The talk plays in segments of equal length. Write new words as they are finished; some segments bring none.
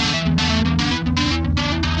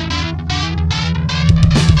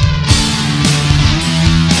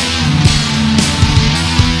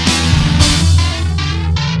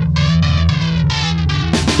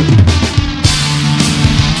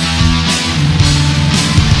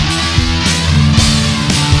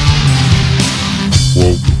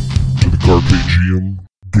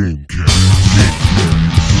And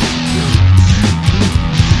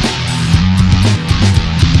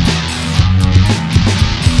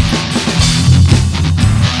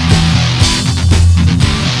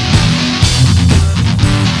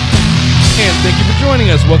thank you for joining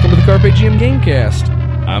us. Welcome to the Carpe Diem Gamecast.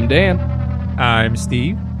 I'm Dan. I'm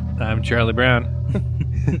Steve. I'm Charlie Brown.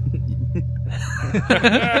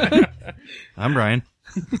 I'm Brian.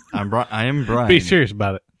 I am Brian. Be serious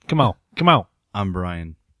about it. Come on. I'm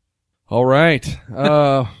Brian. All right.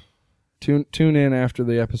 Tune in after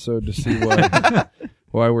the episode to see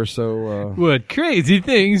why we're so... What crazy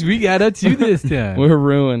things we got up to this time. we're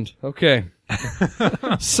ruined. Okay.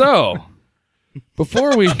 So,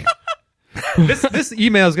 before we... This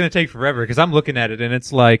email is going to take forever because I'm looking at it and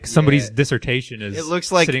it's like somebody's dissertation is It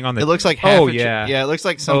looks like sitting on the... It looks like half Oh, a yeah. yeah, it looks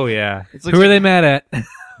like some Oh, yeah. Who are they mad at?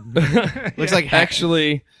 looks like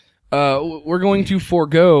Actually, we're going to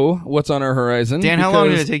forego what's on our horizon. Dan, how long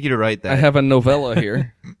did because it take you to write that? I have a novella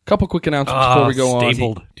here. Couple quick announcements before we go on.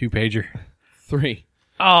 Stapled 2-pager. 3.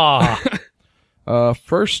 Ah.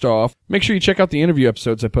 First off, make sure you check out the interview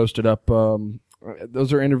episodes I posted up.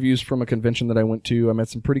 Those are interviews from a convention that I went to. I met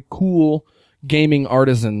some pretty cool gaming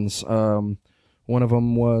artisans. One of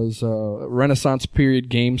them was Renaissance period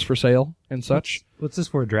games for sale and such. What's this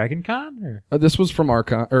for, Dragon Con? Or? This was from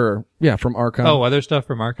Archon, from Archon. Oh, other stuff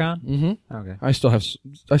from Archon? Mm-hmm. Okay. I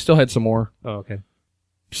still had some more. Oh, okay.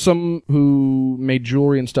 Some who made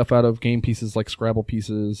jewelry and stuff out of game pieces like Scrabble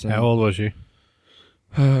pieces. And, How old was she?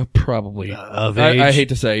 Probably. Of age? I hate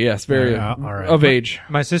to say, yes, very all right. of age.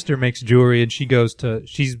 My sister makes jewelry and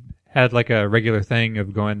she's had like a regular thing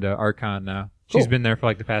of going to Archon now. She's Cool. been there for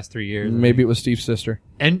like the past 3 years. Maybe it was Steve's sister.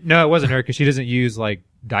 And no, it wasn't her because she doesn't use like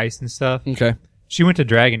dice and stuff. Okay, She went to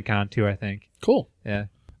Dragon Con too, I think. cool. Yeah.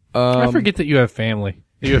 I forget that you have family.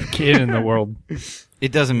 That you have kid in the world.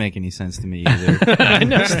 It doesn't make any sense to me either. I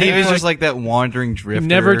know. Steve is just like that wandering drifter. He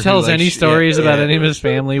never tells who, like, any stories yeah, about yeah. any of his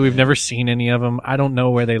family. We've never seen any of them. I don't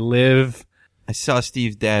know where they live. I saw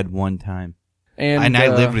Steve's dad one time, And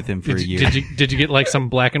I lived with him for a year. Did you get like some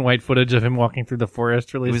black and white footage of him walking through the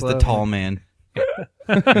forest really It was slow? the tall man.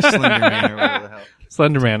 The slender man or whatever the hell.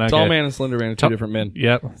 Slender Man. Okay. Tall Man and Slender Man are two different men.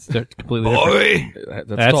 Yep. It's completely different. Boy!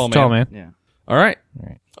 That's Tall Man. Yeah. All right.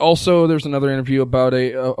 Also, there's another interview about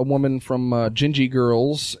a woman from Gingy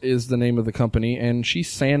Girls is the name of the company, and she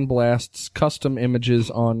sandblasts custom images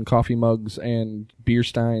on coffee mugs and beer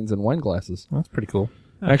steins and wine glasses. That's pretty cool.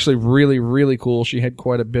 Actually, really, really cool. She had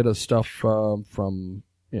quite a bit of stuff from,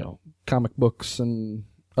 comic books and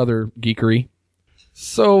other geekery.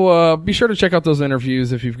 So be sure to check out those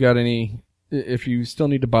interviews if you've got if you still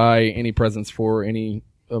need to buy any presents for any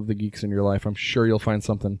of the geeks in your life. I'm sure you'll find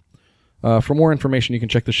something. For more information, you can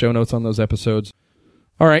check the show notes on those episodes.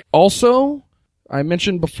 All right. Also, I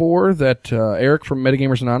mentioned before that Eric from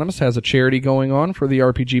Metagamers Anonymous has a charity going on for the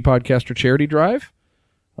RPG Podcaster Charity Drive.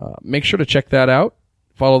 Make sure to check that out.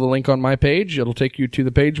 Follow the link on my page. It'll take you to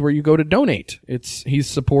the page where you go to donate. He's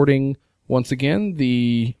supporting, once again,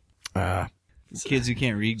 the... Kids who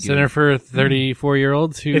can't read good. Center for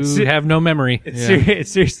 34-year-olds who have no memory. It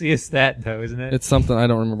seriously is that, though, isn't it? It's something, I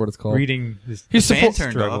don't remember what it's called. Reading this He's Fan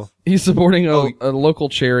turned struggle. off. He's supporting a local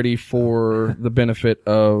charity for the benefit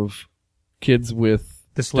of kids with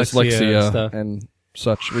Dyslexia stuff. and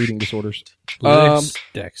such reading disorders.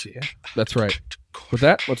 Dyslexia. That's right. With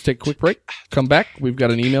that, let's take a quick break. Come back. We've got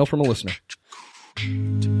an email from a listener.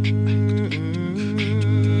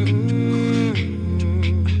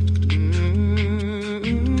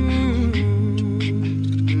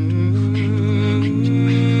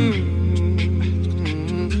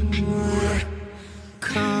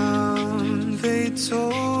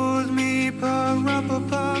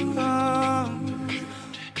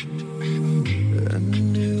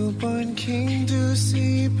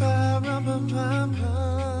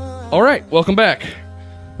 All right, welcome back.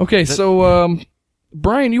 Okay, so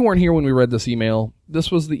Brian, you weren't here when we read this email. This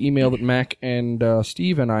was the email that Mac and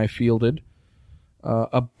Steve and I fielded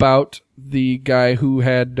about the guy who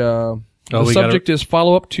had the subject is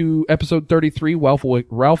follow-up to episode 33, Ralph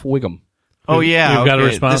Wiggum. Oh, yeah. We've got a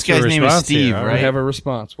okay. response This guy's to a name is response Steve, here, right? I have a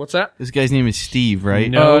response. What's that? This guy's name is Steve, right?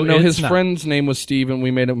 No, it's his not. friend's name was Steve, and we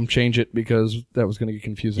made him change it because that was going to get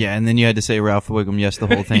confusing. Yeah, and then you had to say Ralph Wiggum, yes, the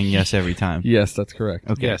whole thing, yes, every time. Yes, that's correct.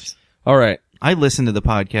 Okay. Yes. All right. I listened to the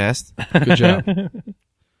podcast. Good job.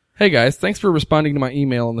 Hey guys, thanks for responding to my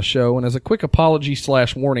email on the show, and as a quick apology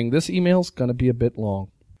 / warning, this email's going to be a bit long.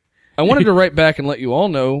 I wanted to write back and let you all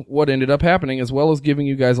know what ended up happening, as well as giving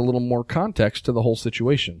you guys a little more context to the whole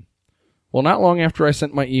situation. Well, not long after I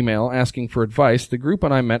sent my email asking for advice, the group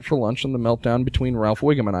and I met for lunch, and the meltdown between Ralph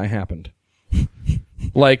Wiggum and I happened.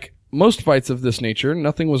 Like, most fights of this nature,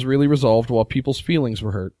 nothing was really resolved while people's feelings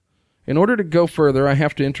were hurt. In order to go further, I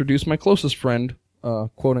have to introduce my closest friend,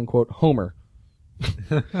 quote-unquote, Homer.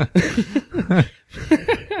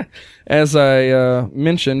 As I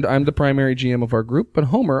mentioned, I'm the primary GM of our group, but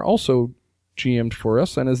Homer also GM'd for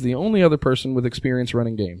us and is the only other person with experience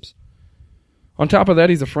running games. On top of that,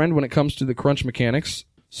 he's a friend when it comes to the crunch mechanics,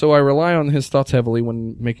 so I rely on his thoughts heavily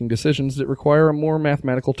when making decisions that require a more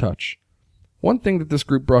mathematical touch. One thing that this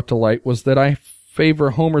group brought to light was that I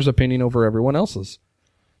favor Homer's opinion over everyone else's.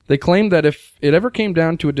 They claimed that if it ever came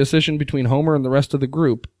down to a decision between Homer and the rest of the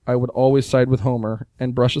group, I would always side with Homer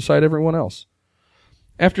and brush aside everyone else.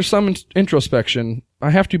 After some introspection, I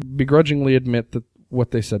have to begrudgingly admit that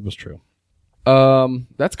what they said was true.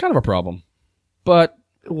 That's kind of a problem. But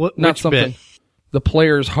not something. Bit? The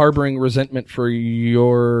players harboring resentment for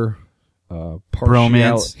your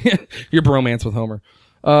bromance. Your bromance with Homer.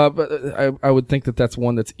 But I would think that that's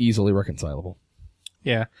one that's easily reconcilable.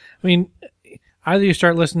 Yeah. I mean, either you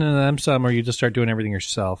start listening to them some or you just start doing everything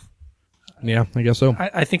yourself. Yeah, I guess so.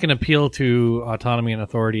 I think an appeal to autonomy and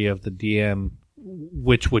authority of the DM,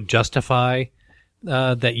 which would justify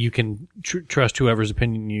that you can trust whoever's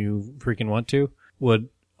opinion you freaking want to, would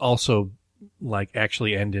also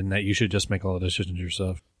actually end in that you should just make all the decisions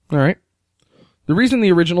yourself. All right. The reason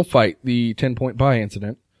the original fight, the 10-point buy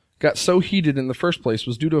incident, got so heated in the first place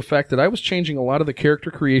was due to the fact that I was changing a lot of the character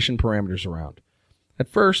creation parameters around. At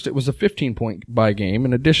first, it was a 15-point buy game,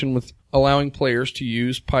 in addition with allowing players to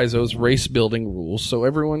use Paizo's race-building rules so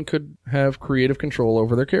everyone could have creative control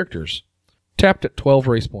over their characters. Tapped at 12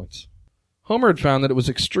 race points. Homer had found that it was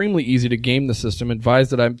extremely easy to game the system and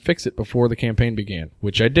advised that I fix it before the campaign began,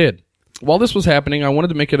 which I did. While this was happening, I wanted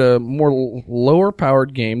to make it a more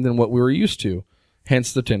lower-powered game than what we were used to,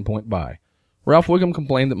 hence the 10-point buy. Ralph Wiggum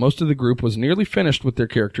complained that most of the group was nearly finished with their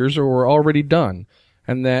characters or were already done,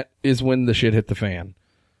 and that is when the shit hit the fan.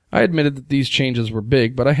 I admitted that these changes were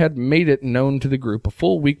big, but I had made it known to the group a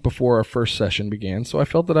full week before our first session began, so I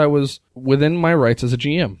felt that I was within my rights as a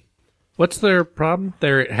GM. What's their problem?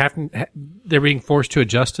 They're being forced to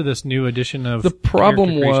adjust to this new edition of. The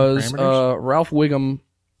problem was parameters? Ralph Wiggum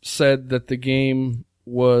said that the game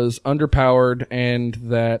was underpowered and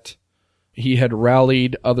that he had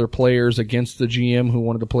rallied other players against the GM who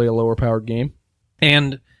wanted to play a lower powered game.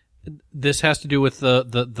 And this has to do with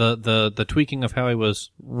the tweaking of how he was.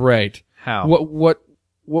 Right. How? What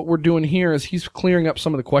we're doing here is he's clearing up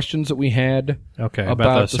some of the questions that we had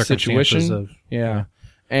about the situation. Yeah.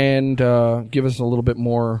 And give us a little bit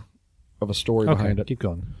more of a story behind it. Keep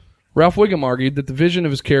going. Ralph Wiggum argued that the vision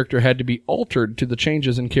of his character had to be altered to the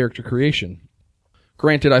changes in character creation.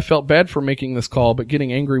 Granted, I felt bad for making this call, but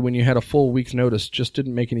getting angry when you had a full week's notice just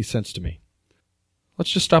didn't make any sense to me. Let's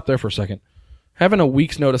just stop there for a second. Having a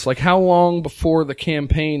week's notice, how long before the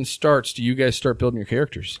campaign starts do you guys start building your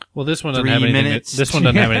characters? Well, this one doesn't have anything. This one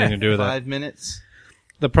doesn't have anything to do with that. 5 minutes.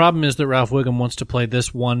 The problem is that Ralph Wiggum wants to play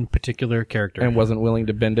this one particular character. And wasn't willing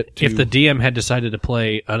to bend it to... If the DM had decided to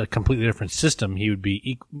play a completely different system, he would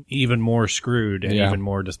be even more screwed and even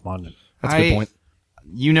more despondent. That's a good point.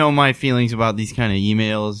 You know my feelings about these kind of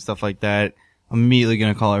emails, stuff like that. I'm immediately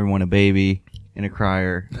going to call everyone a baby and a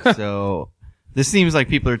crier. So this seems like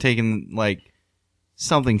people are taking,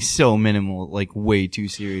 something so minimal, way too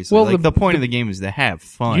seriously. Well, the point of the game is to have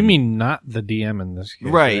fun. You mean not the DM in this case,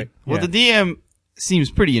 right? Well, yeah. The DM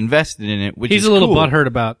seems pretty invested in it, which he's is a little cool. butthurt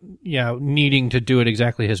about needing to do it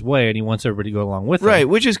exactly his way, and he wants everybody to go along with him. Right,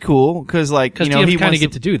 which is cool because he DMs kind wants of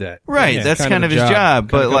get to do that. Right, Yeah, that's kind of his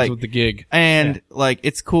job. But comes with the gig. And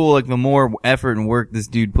it's cool. The more effort and work this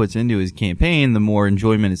dude puts into his campaign, the more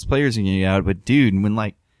enjoyment his players are getting out. of it. But dude,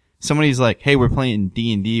 when somebody's like, "Hey, we're playing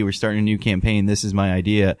D&D. We're starting a new campaign. This is my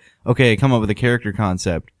idea." Okay, come up with a character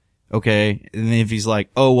concept. Okay, and then if he's like,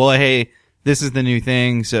 "Oh, well, hey, this is the new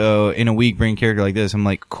thing. So in a week, bring a character like this." I'm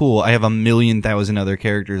like, "Cool. I have 1,000,000 other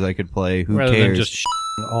characters I could play. Who Rather cares?" than just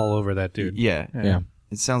all over that dude. Yeah.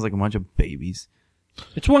 It sounds like a bunch of babies.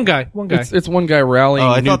 It's one guy. It's one guy rallying.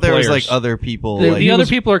 Oh, I new thought there players. was other people. The other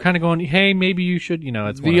people are kind of going, "Hey, maybe you should."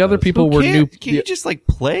 It's one the of other those. people were new. Can you just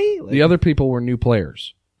play? The other people were new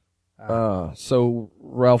players. So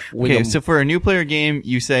Ralph Wiggum. Okay, so for a new player game,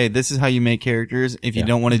 you say this is how you make characters. If you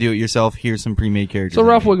don't want to do it yourself, here's some pre-made characters. So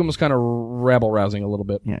Ralph Wiggum was kind of rabble-rousing a little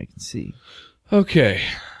bit. Yeah, I can see. Okay,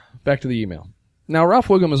 back to the email. Now, Ralph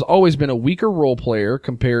Wiggum has always been a weaker role player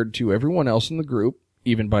compared to everyone else in the group,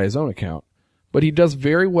 even by his own account. But he does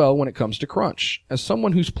very well when it comes to Crunch. As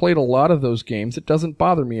someone who's played a lot of those games, it doesn't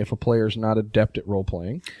bother me if a player's not adept at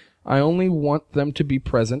role-playing. I only want them to be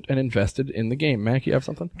present and invested in the game. Mac, you have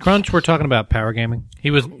something? Crunch, we're talking about power gaming.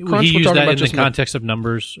 He we're used talking that about in the just context of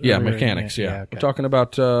numbers. Yeah, or- mechanics. Yeah, okay. we're talking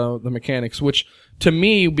about the mechanics, which to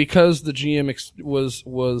me, because the GM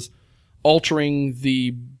was altering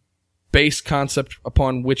the base concept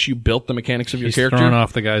upon which you built the mechanics of your He's character. thrown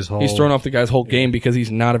off the guy's whole. He's thrown off the guy's whole game because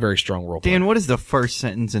he's not a very strong role player. Dan, what is the first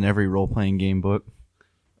sentence in every role-playing game book?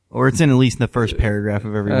 Or it's in at least the first paragraph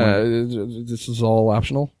of every one. This is all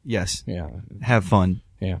optional. Yes. Yeah, Have fun.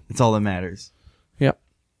 yeah, That's all that matters. yeah.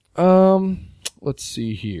 Let's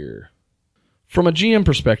see here. From a GM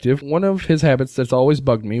perspective, one of his habits that's always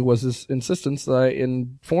bugged me was his insistence that I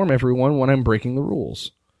inform everyone when I'm breaking the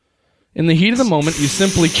rules. In the heat of the moment, you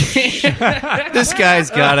simply can't. This guy's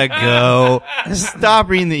gotta go. Stop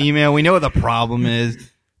reading the email. We know what the problem is.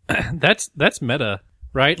 That's meta,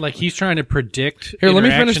 right? Like he's trying to predict Here, let me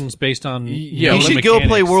finish- interactions based on Yeah, You let should me- go play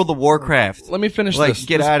mechanics. World of Warcraft. Let me finish Like, this.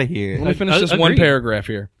 get out of here. Let me finish this one Agreed. paragraph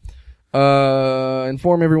here.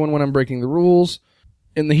 Inform everyone when I'm breaking the rules.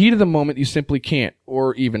 In the heat of the moment, you simply can't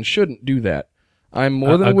or even shouldn't do that. I'm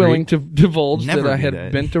more than Agreed. willing to divulge Never that I do had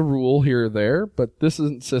that. bent a rule here or there, but this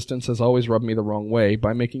insistence has always rubbed me the wrong way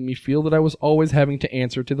by making me feel that I was always having to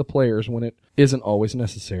answer to the players when it isn't always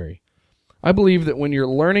necessary. I believe that when you're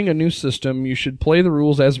learning a new system, you should play the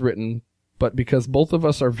rules as written, but because both of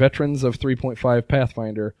us are veterans of 3.5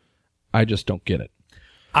 Pathfinder, I just don't get it.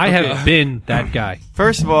 I have been that guy.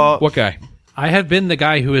 First of all, What guy? I have been the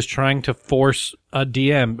guy who is trying to force a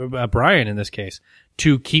DM, Brian in this case,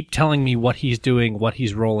 to keep telling me what he's doing, what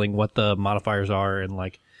he's rolling, what the modifiers are,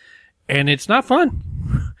 and it's not fun.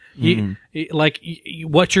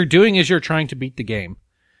 What you're doing is you're trying to beat the game,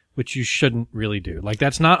 which you shouldn't really do. Like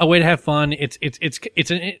that's not a way to have fun. It's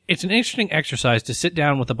an interesting exercise to sit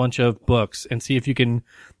down with a bunch of books and see if you can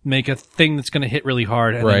make a thing that's going to hit really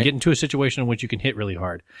hard and Right. then get into a situation in which you can hit really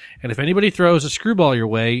hard. And if anybody throws a screwball your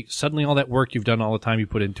way, suddenly all that work you've done all the time you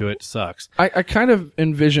put into it sucks. I kind of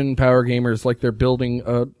envision power gamers like they're building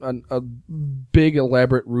a big,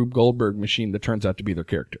 elaborate Rube Goldberg machine that turns out to be their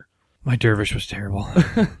character. My dervish was terrible.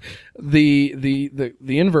 The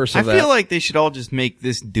inverse I of that. feel like they should all just make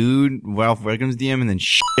this dude Ralph Wiggum's DM and then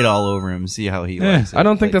shit all over him, see how he likes it. I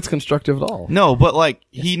don't think Like, that's constructive at all. No, but like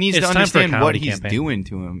he needs it's to time for a understand what comedy he's campaign. doing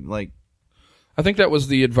to him. Like I think that was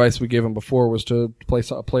the advice we gave him before, was to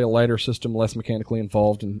play a lighter system, less mechanically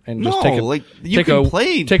involved, and just no, take a like you take can a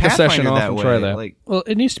play take a Pathfinder session off that and way. try that. Like Well,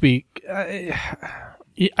 it needs to be.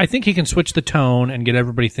 I think he can switch the tone and get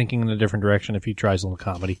everybody thinking in a different direction if he tries a little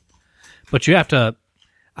comedy. But you have to.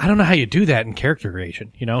 I don't know how you do that in character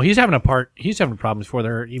creation. You know, he's having problems before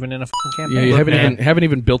they're even in a fucking campaign. yeah, you Look, haven't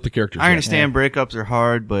even built the characters. I yet. understand breakups are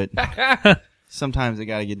hard, but sometimes they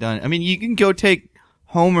got to get done. I mean, you can go take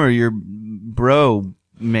Homer, your bro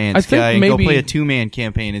man I think guy, and go maybe- play a 2-man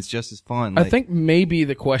campaign. It's just as fun. I Like, think maybe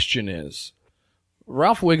the question is,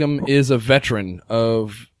 Ralph Wiggum is a veteran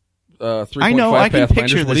of 3.5 I know. I can Pathfinder,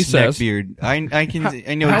 picture is what he this says. neckbeard. I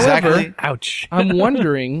know However- exactly. Ouch. I'm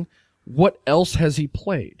wondering, what else has he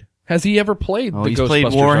played? Has he ever played Oh, the he's Ghostbusters played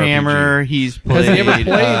Warhammer. He's played. Has he ever played-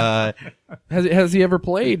 uh, Has he ever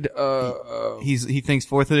played? he thinks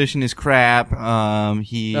 4th edition is crap.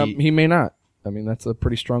 He may not. I mean, that's a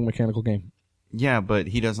pretty strong mechanical game. Yeah, but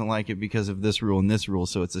he doesn't like it because of this rule and this rule,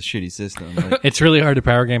 so it's a shitty system. Like, It's really hard to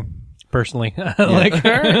power game, personally. Like,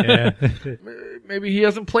 yeah. Maybe he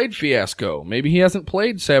hasn't played Fiasco. Maybe he hasn't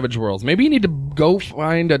played Savage Worlds. Maybe you need to go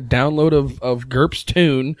find a download of GURPS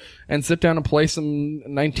Tune and sit down and play some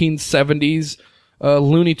 1970s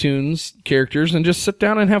Looney Tunes characters and just sit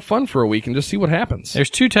down and have fun for a week and just see what happens. There's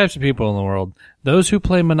two types of people in the world: those who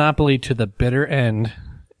play Monopoly to the bitter end,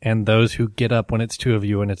 and those who get up when it's two of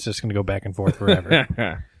you and it's just going to go back and forth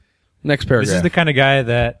forever. Next paragraph. This is the kind of guy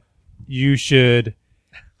that you should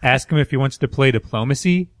ask him if he wants to play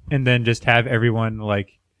diplomacy, and then just have everyone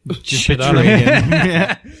like Shit on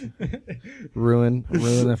him. ruin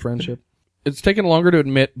that friendship. It's taken longer to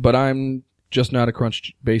admit, but I'm just not a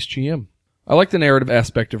crunch-based GM. I like the narrative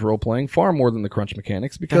aspect of role-playing far more than the crunch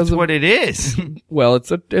mechanics because that's of, what it is. well,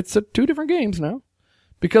 it's a two different games now.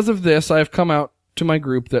 Because of this, I have come out to my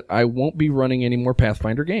group that I won't be running any more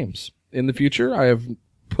Pathfinder games. In the future, I have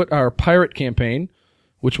put our pirate campaign,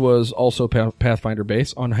 which was also Pathfinder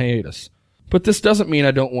based, on hiatus. But this doesn't mean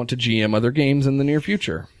I don't want to GM other games in the near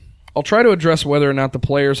future. I'll try to address whether or not the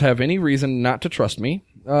players have any reason not to trust me.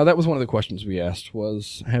 That was one of the questions we asked,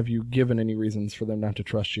 was, have you given any reasons for them not to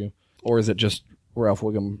trust you? Or is it just Ralph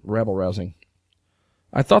Wiggum rabble-rousing?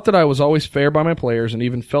 I thought that I was always fair by my players and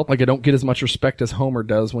even felt like I don't get as much respect as Homer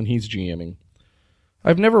does when he's GMing.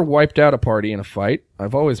 I've never wiped out a party in a fight.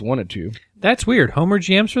 I've always wanted to. That's weird. Homer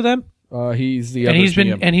GMs for them? He's the And other he's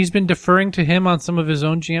GM. been deferring to him on some of his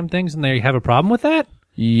own GM things, and they have a problem with that.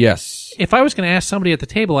 Yes. If I was going to ask somebody at the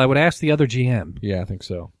table, I would ask the other GM. Yeah, I think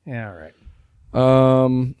so. Yeah, all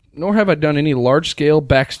right. Nor have I done any large-scale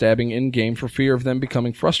backstabbing in-game for fear of them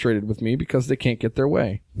becoming frustrated with me because they can't get their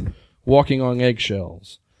way. Walking on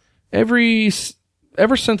eggshells.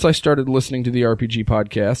 Ever since I started listening to the RPG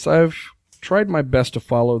podcasts, I've tried my best to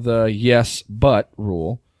follow the yes, but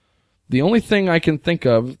rule. The only thing I can think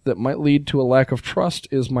of that might lead to a lack of trust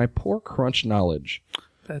is my poor crunch knowledge.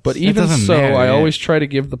 But even doesn't so, matter, I yeah. always try to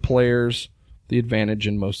give the players the advantage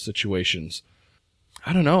in most situations.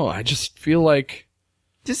 I don't know. I just feel like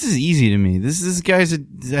This is easy to me. This guy's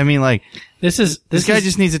this guy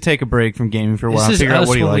just needs to take a break from gaming for a while and This is figure out us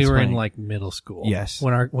what he when likes we were playing. in like middle school. Yes.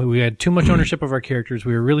 When we had too much ownership of our characters,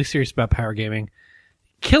 we were really serious about power gaming.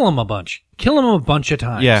 Kill him a bunch. Kill him a bunch of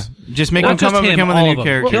times. Yeah, just make Not him come just up and him, come with a all new of them.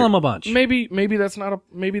 character. Kill him a bunch. maybe that's not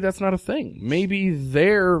a thing. Maybe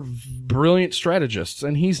they're brilliant strategists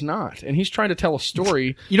and he's not, and he's trying to tell a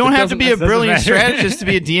story. You don't that have to be a doesn't- brilliant matter. strategist to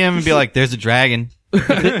be a DM and be like, "There's a dragon."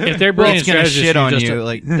 If they're brilliant It's gonna strategists, shit on just you,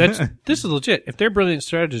 like- this is legit. If they're brilliant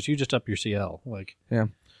strategists, you just up your CL. Like, Yeah.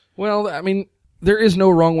 Well, I mean, there is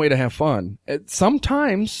no wrong way to have fun.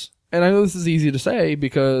 Sometimes, and I know this is easy to say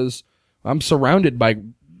because I'm surrounded by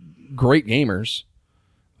great gamers.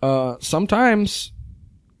 Sometimes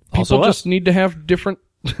Also people us. just need to have different.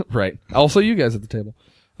 Right. Also, you guys at the table.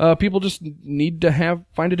 People just need to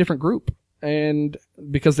find a different group, and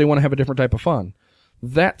because they want to have a different type of fun.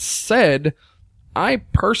 That said, I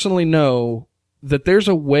personally know that there's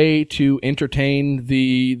a way to entertain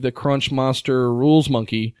the Crunch Monster Rules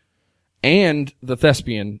Monkey and the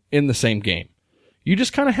Thespian in the same game. You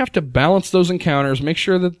just kind of have to balance those encounters, make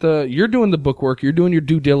sure that you're doing the bookwork, you're doing your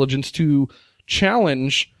due diligence to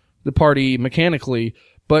challenge the party mechanically,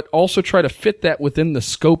 but also try to fit that within the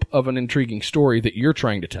scope of an intriguing story that you're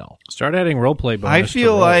trying to tell. start adding roleplay bonus. I to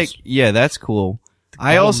feel rolls. like, yeah, that's cool.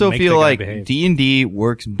 I That'll also make feel the guy like behave. D&D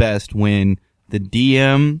works best when the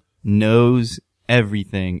DM knows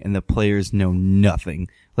everything and the players know nothing.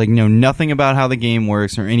 Like, know nothing about how the game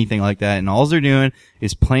works or anything like that. And all they're doing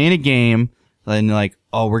is playing a game and like,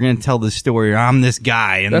 oh, we're going to tell this story, or I'm this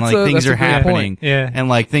guy, and That's like things a are great happening. point. Yeah. And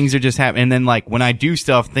like things are just happening. And then like when I do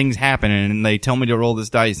stuff, things happen, and they tell me to roll this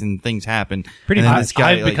dice and things happen. Pretty and then much. this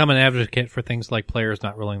guy, I've like, become an advocate for things like players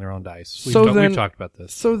not rolling their own dice. So then- We've talked about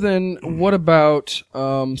this. So then, what about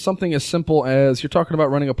something as simple as you're talking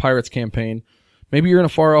about running a pirates campaign? Maybe you're in a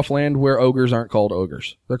far-off land where ogres aren't called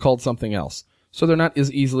ogres. They're called something else. So they're not as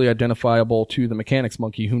easily identifiable to the mechanics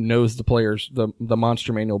monkey who knows the players, the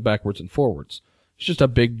monster manual backwards and forwards. It's just a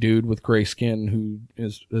big dude with gray skin who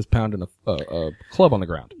is pounding a club on the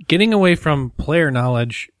ground. Getting away from player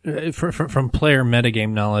knowledge, from player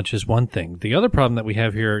metagame knowledge is one thing. The other problem that we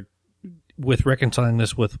have here with reconciling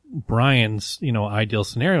this with Brian's, ideal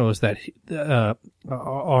scenario is that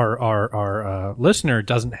our listener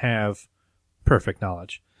doesn't have perfect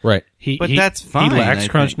knowledge. Right. But that's fine, He lacks I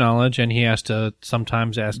crunch think. knowledge, and he has to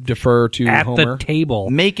sometimes ask Defer to at Homer. the table.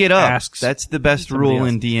 make it up. Asks That's the best somebody rule else.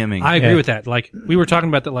 in DMing. I agree Yeah. with that. Like, we were talking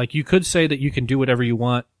about that, like, you could say that you can do whatever you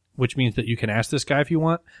want, which means that you can ask this guy if you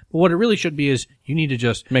want. But what it really should be is you need to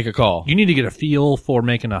just, Make a call. you need to get a feel for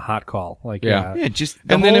making a hot call. Like, Yeah. Yeah, just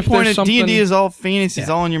the And then whole if point there's of D&D something- is all fantasy. It's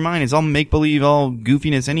all in your mind. It's all make believe, all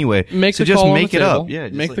goofiness anyway. Make so the just call make on the it table. up. Yeah,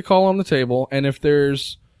 just make like- the call on the table, and if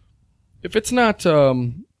it's not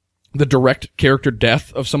the direct character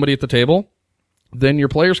death of somebody at the table, then your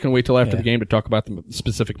players can wait till after the game to talk about the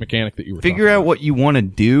specific mechanic that you were figure talking out what you want to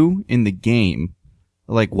do in the game,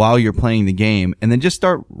 like while you're playing the game, and then just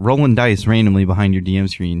start rolling dice randomly behind your DM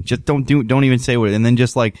screen. Just don't even say what, and then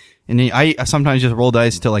just like, and then I sometimes just roll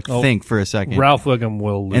dice to like think for a second, Ralph Wiggum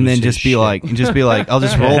will lose and then his just be shit. like, I'll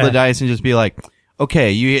just roll the dice and just be like,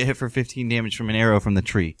 okay, you get hit for 15 damage from an arrow from the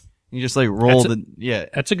tree. You just like roll That's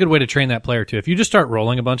That's a good way to train that player too. If you just start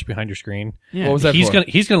rolling a bunch behind your screen, Yeah. What was that he's for?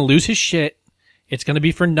 gonna lose his shit. It's gonna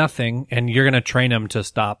be for nothing, and you're gonna train him to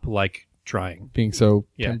stop like trying being so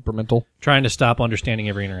Yeah. temperamental. to stop understanding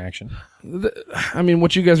every interaction. I mean,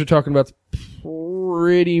 what you guys are talking about is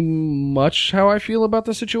pretty much how I feel about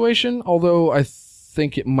the situation, although I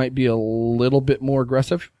think it might be a little bit more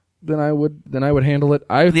aggressive than I would handle it.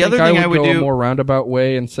 I think other I thing would I would go a do- more roundabout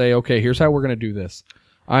way and say, okay, here's how we're going to do this.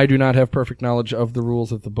 I do not have perfect knowledge of the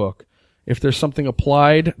rules of the book. If there's something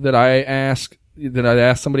applied that I'd ask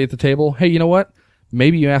somebody at the table, hey, you know what?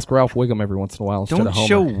 Maybe you ask Ralph Wiggum every once in a while instead Don't of Homer.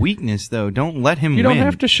 show weakness though. Don't let him You don't win.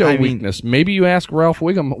 have to show I mean- weakness. Maybe you ask Ralph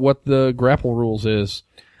Wiggum what the grapple rules is.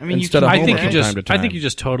 I mean, you instead can- of I Homer think you from just time to time. I think you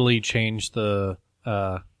just totally change the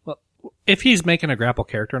well, if he's making a grapple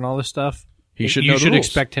character and all this stuff, He should You know the should rules.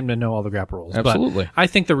 expect him to know all the grapple rules. Absolutely. But I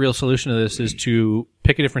think the real solution to this is to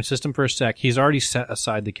pick a different system for a sec. He's already set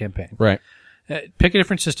aside the campaign. Right. Pick a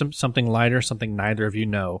different system, something lighter, something neither of you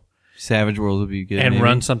know, Savage World would be good. and maybe.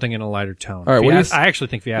 run something in a lighter tone. All right, what do you I actually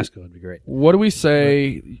think Fiasco would be great. What do we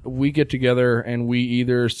say we get together and we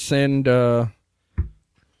either send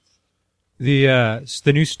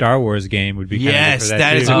The new Star Wars game would be kind of good Yes, for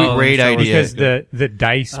that is too. a great Star Wars idea. Because the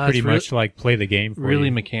dice pretty it's really- much like play the game for Really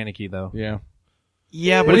you. mechanic-y, though. yeah.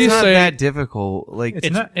 Yeah, What but do it's you not say- that difficult. Like, It's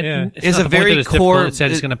not- yeah. It's a not the point very that it's core- difficult, It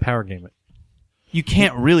said it's going to power game it. you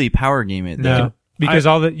can't really power game it. Though. No, because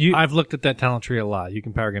all the you. I've looked at that talent tree a lot. You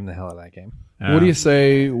can power game the hell out of that game. What do you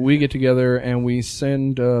say we get together and we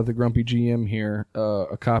send the Grumpy GM here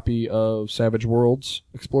a copy of Savage Worlds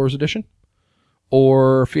Explorers Edition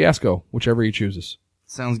or Fiasco, whichever he chooses.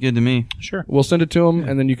 Sounds good to me. Sure. We'll send it to him,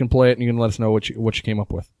 and then you can play it, and you can let us know what you came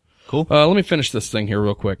up with. Cool. Let me finish this thing here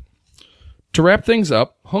real quick. To wrap things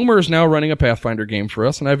up, Homer is now running a Pathfinder game for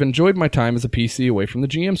us, and I've enjoyed my time as a PC away from the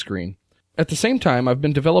GM screen. At the same time, I've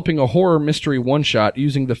been developing a horror mystery one-shot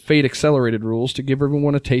using the Fate Accelerated rules to give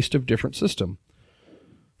everyone a taste of different system.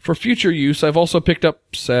 For future use, I've also picked up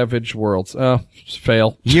Savage Worlds.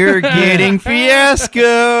 Fail. You're getting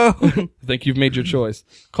Fiasco. I think you've made your choice.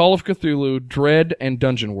 Call of Cthulhu, Dread, and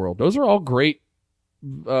Dungeon World. Those are all great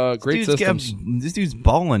systems. This dude's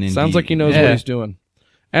balling. Sounds like he knows what he's doing.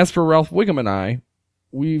 As for Ralph Wiggum and I,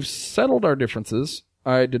 we've settled our differences.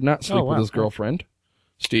 I did not sleep with his girlfriend,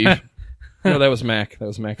 Steve. No, that was Mac. That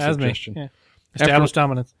was Mac's That was me. suggestion. Yeah. Established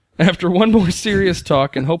dominance. After one more serious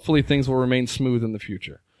talk, and hopefully things will remain smooth in the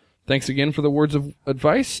future. Thanks again for the words of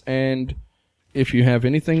advice, and if you have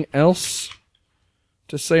anything else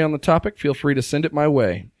to say on the topic, feel free to send it my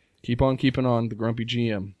way. Keep on keeping on, the Grumpy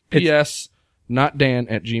GM. P.S.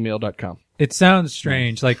 notdan@gmail.com. It sounds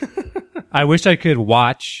strange. Like I wish I could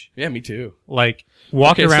watch, Yeah, me too. like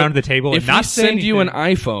walk Okay, so around the table and If not we say send you an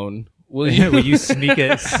anything. iPhone, will you? Will you sneak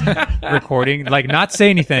a recording? Like, not say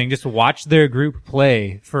anything, just watch their group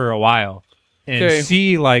play for a while and Okay.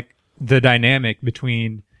 see, like, the dynamic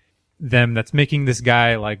between them that's making this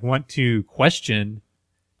guy, like, want to question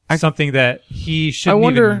something that he shouldn't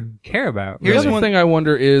wonder- even care about. The Here's other one- thing I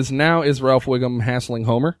wonder is, now is Ralph Wiggum hassling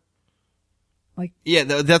Homer? Yeah,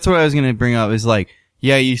 that's what I was gonna bring up. Is like,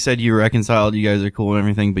 yeah, you said you reconciled, you guys are cool and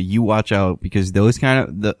everything, but you watch out because those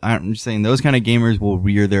kind of I'm just saying those kind of gamers will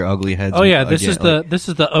rear their ugly heads. Oh yeah, this again. is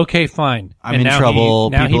the okay, fine. I'm And in now trouble,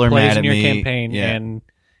 Now people he are plays mad in at your me. campaign, Yeah. and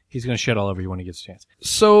he's going to shit all over you when he gets a chance.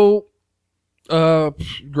 So,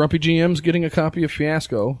 Grumpy GM's getting a copy of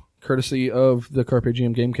Fiasco, courtesy of the Carpe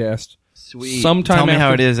GM Gamecast. Sweet. Sometime Tell me how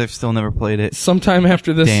after- it is. I've still never played it. Sometime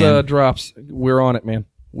after this Damn. drops, we're on it, man.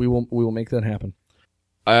 We will make that happen.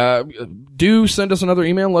 Do send us another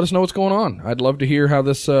email and let us know what's going on. I'd love to hear how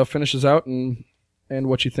this finishes out and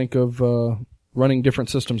what you think of running different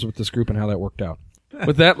systems with this group and how that worked out.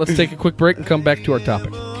 With that, let's take a quick break and come back to our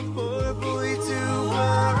topic.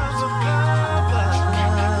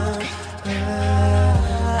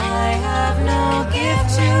 I have no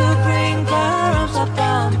gift to bring,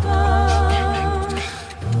 ba-rum-pa-bum-bum.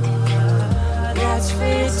 That's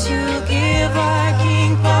fit to give our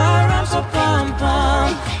king,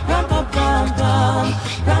 ba-rum-pa-bum-bum, rum-pa-bum-bum,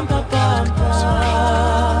 rum-pa-bum-bum.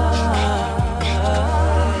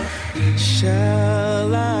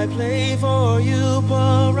 Shall I play for you?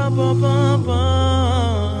 Ba-rum-pa-bum-bum,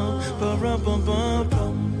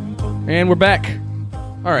 ba-rum-pa-bum-bum. And we're back.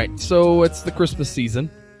 All right, so it's the Christmas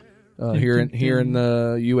season here in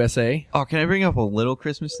the USA. Oh, can I bring up a little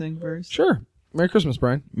Christmas thing first? Sure. Merry Christmas,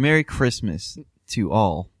 Brian. Merry Christmas to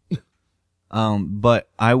all. But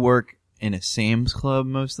I work in a Sam's Club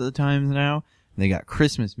most of the times now. They got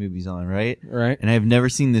Christmas movies on, right? Right. And I've never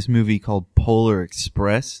seen this movie called Polar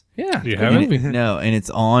Express. Yeah. You good haven't? movie. No, and it's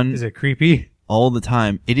on Is it creepy? all the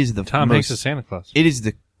time. It is the Tom most, Hanks is Santa Claus. It is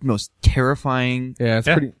the most terrifying. Yeah, it's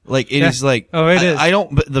Yeah. pretty. Like it Yeah. is like Oh, it is. I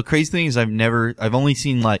don't. But the crazy thing is, I've only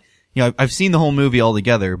seen like I've seen the whole movie all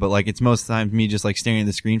together, but like it's most of the time me just like staring at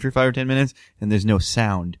the screen for 5 or 10 minutes, and there's no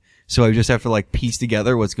sound, so I just have to like piece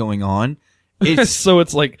together what's going on. It's So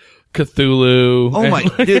it's like Cthulhu. oh and, my,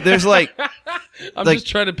 like- dude, there's like I'm like- just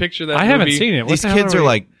trying to picture that I haven't movie. seen it. What these the hell kids are we-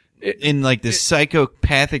 like in like this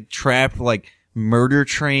psychopathic trap like murder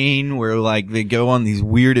train where like they go on these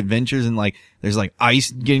weird adventures and like there's like ice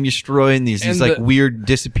getting destroyed and there's And these like the- weird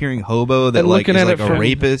disappearing hobo that and like looking is at like it a from-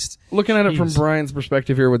 rapist. Looking at it from Jeez. Brian's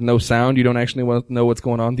perspective here with no sound, you don't actually know what's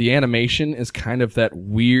going on. The animation is kind of that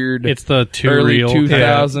weird It's the too early real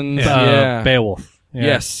 2000s. Yeah. Beowulf. Yeah.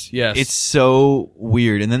 Yes. It's so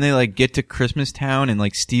weird. And then they like get to Christmas Town and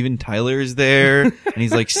like Steven Tyler is there and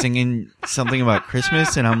he's like singing something about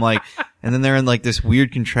Christmas and I'm like, and then they're in like this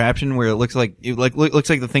weird contraption where it looks like looks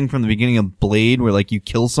like the thing from the beginning of Blade, where like you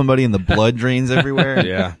kill somebody and the blood drains everywhere.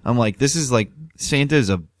 Yeah. I'm like, this is like Santa is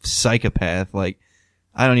a psychopath. Like,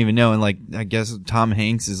 I don't even know. And like, I guess Tom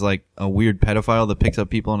Hanks is like a weird pedophile that picks up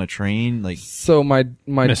people on a train. Like, So my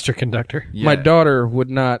Mr. Conductor. yeah. my daughter would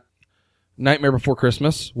not. Nightmare Before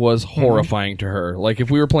Christmas was horrifying to her. Like if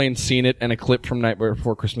we were playing Seen It and a clip from Nightmare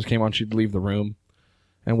Before Christmas came on, she'd leave the room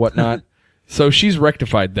and whatnot. So she's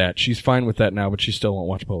rectified that. She's fine with that now, but she still won't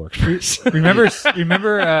watch Polar Express. Remember,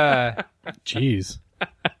 Jeez.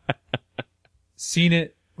 Seen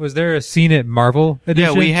It? Was there a Seen It Marvel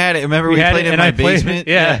edition? Yeah, we had it. Remember we had played it in and my I played it, basement?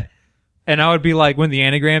 yeah. And I would be like, when the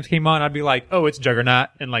anagrams came on, I'd be like, oh, it's Juggernaut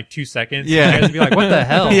in like 2 seconds. Yeah. And you guys would be like, what the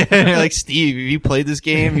hell? Yeah, like Steve, have you played this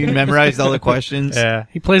game? You memorized all the questions? Yeah.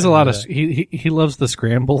 He plays a lot of. He loves the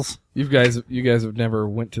scrambles. You guys have never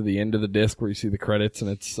went to the end of the disc where you see the credits and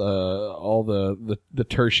it's all the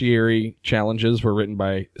tertiary challenges were written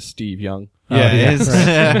by Steve Young. Yeah,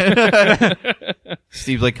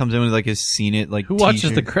 Steve like comes in with like his Seen It like Who watches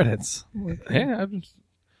t-shirt. the credits? Yeah.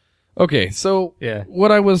 Okay, so Yeah.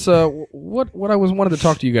 what I was wanted to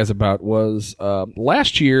talk to you guys about was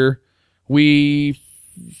last year we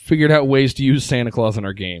figured out ways to use Santa Claus in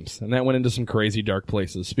our games, and that went into some crazy dark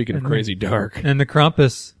places. Speaking of crazy dark, And the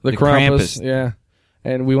Krampus. the The Krampus, Krampus. yeah,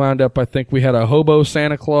 and we wound up. I think we had a hobo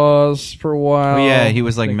Santa Claus for a while. Oh, yeah, he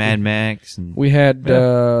was like I think Mad Max. And We had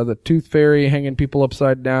the Tooth Fairy hanging people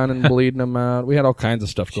upside down and bleeding them out. We had all kinds of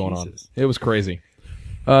stuff going on. It was crazy.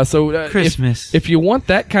 So Christmas. If you want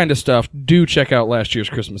that kind of stuff, do check out last year's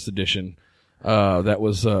Christmas edition. That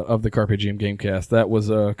was of the Carpe Diem Gamecast. That was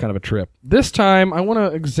kind of a trip. This time, I want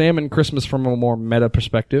to examine Christmas from a more meta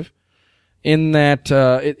perspective, in that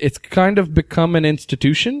it's kind of become an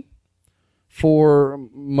institution for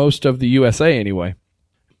most of the USA anyway.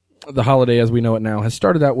 The holiday, as we know it now, has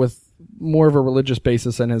started out with more of a religious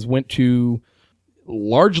basis and has went to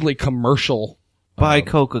largely commercial. Buy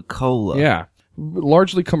Coca-Cola. Yeah,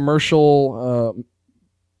 largely commercial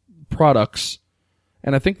products.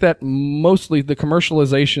 And I think that mostly the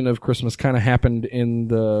commercialization of Christmas kind of happened in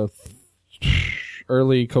the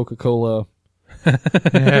early Coca-Cola.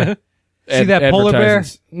 See that polar bear?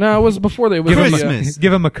 advertisements. No, it was before they. It was Christmas.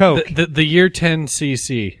 Give him a Coke. The year 10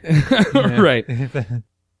 CC. right.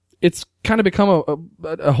 It's kind of become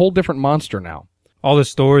a whole different monster now. All the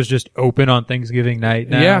stores just open on Thanksgiving night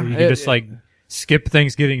now. Yeah, You can just like skip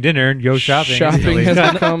Thanksgiving dinner and go shopping. Shopping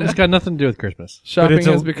has become. It's got nothing to do with Christmas. Shopping it's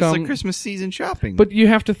a- has it's It's become. like Christmas season shopping. But you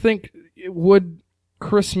have to think: would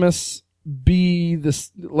Christmas be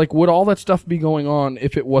this? Like, would all that stuff be going on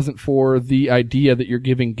if it wasn't for the idea that you're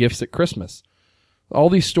giving gifts at Christmas?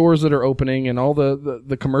 All these stores that are opening and all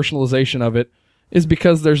the commercialization of it is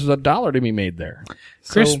because there's $1 to be made there.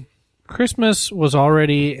 Christmas was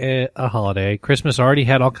already a holiday. Christmas already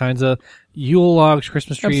had all kinds of Yule logs,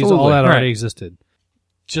 Christmas trees, all Absolutely. that already Right. existed.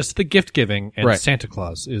 Just the gift giving and Right. Santa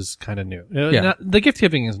Claus is kind of new. Yeah. The gift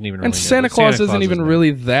giving isn't even really And new, Santa but Claus isn't even is new.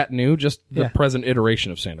 really that new, just the Yeah. present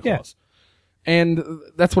iteration of Santa Yeah. Claus. And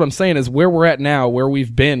that's what I'm saying is where we're at now, where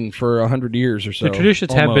we've been for 100 years or so. The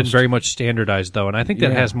traditions have been almost. very much standardized, though, and I think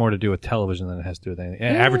that Yeah. has more to do with television than it has to do with anything.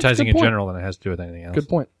 that's a Advertising good in point. general than it has to do with anything else. Good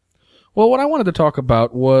point. Well, what I wanted to talk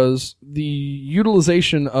about was the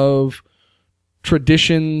utilization of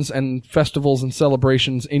traditions and festivals and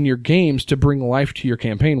celebrations in your games to bring life to your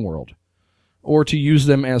campaign world, or to use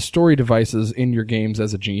them as story devices in your games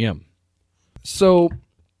as a GM. So,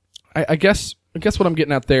 I guess what I'm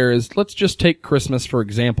getting at there is, let's just take Christmas for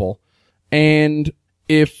example, and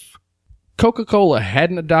if Coca-Cola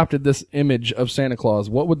hadn't adopted this image of Santa Claus,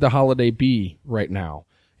 what would the holiday be right now?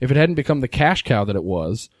 If it hadn't become the cash cow that it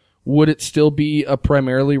was, would it still be a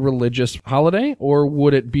primarily religious holiday, or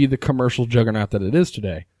would it be the commercial juggernaut that it is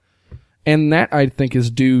today? And that, I think,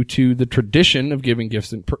 is due to the tradition of giving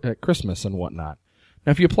gifts at Christmas and whatnot.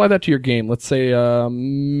 Now, if you apply that to your game, let's say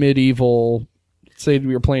medieval, let's say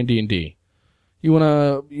we were playing D&D. You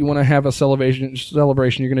wanna have a celebration.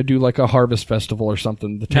 You're gonna do like a harvest festival or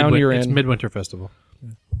something. The town you're It's in. Midwinter Festival.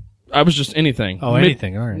 I was just anything. Oh,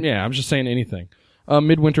 anything. All right. Yeah, I'm just saying anything.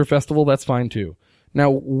 Midwinter Festival, that's fine too. Now,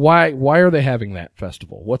 why are they having that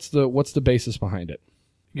festival? What's the basis behind it?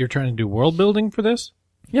 You're trying to do world building for this?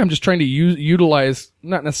 Yeah, I'm just trying to utilize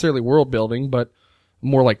not necessarily world building, but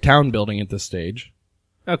more like town building at this stage,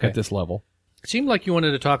 Okay. at this level. It seemed like you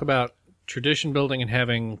wanted to talk about tradition building and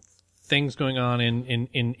having things going on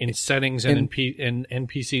in settings and in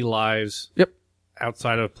NPC lives Yep,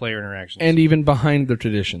 outside of player interactions. and even behind the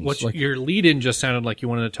traditions. What Like, your lead-in just sounded like you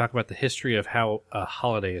wanted to talk about the history of how a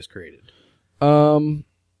holiday is created. no,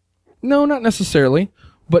 not necessarily,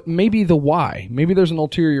 but maybe the why. Maybe there's an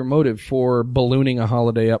ulterior motive for ballooning a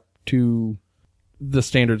holiday up to the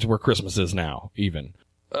standards where Christmas is now, even.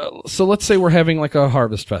 So let's say we're having like a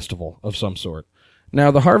harvest festival of some sort.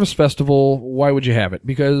 Now, the harvest festival, why would you have it?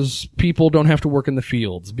 Because people don't have to work in the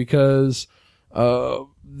fields. Because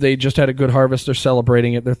they just had a good harvest. They're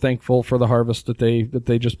celebrating it. They're thankful for the harvest that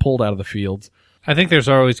they just pulled out of the fields. I think there's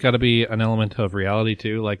always got to be an element of reality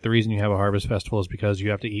too. Like the reason you have a harvest festival is because you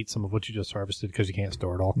have to eat some of what you just harvested because you can't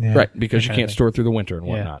store it all. Yeah. Right, because you can't store it through the winter and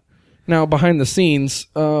whatnot. Now, behind the scenes,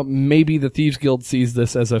 maybe the Thieves Guild sees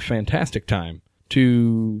this as a fantastic time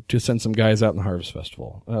to send some guys out in the harvest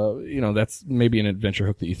festival. That's maybe an adventure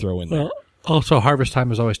hook that you throw in there. Well, also, harvest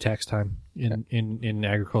time is always tax time in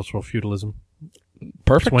agricultural feudalism.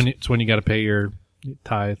 Perfect. It's when you got to pay your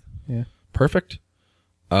tithe. Yeah. Perfect.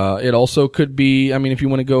 It also could be, if you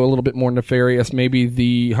want to go a little bit more nefarious, maybe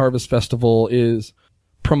the harvest festival is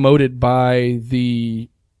promoted by the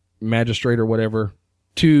magistrate or whatever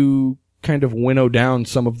to kind of winnow down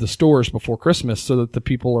some of the stores before Christmas so that the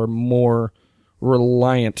people are more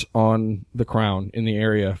reliant on the crown in the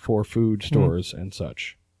area for food stores and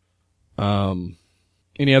such.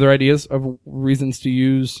 Any other ideas of reasons to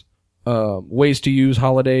use, ways to use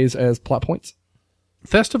holidays as plot points?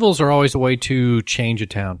 Festivals are always a way to change a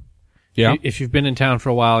town. Yeah. If you've been in town for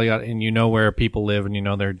a while and you know where people live and you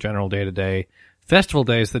know their general day-to-day, festival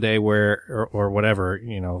day is the day where, or whatever,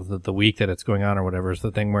 the week that it's going on or whatever is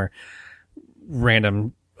the thing where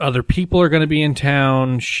random other people are going to be in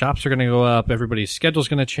town, shops are going to go up, everybody's schedule's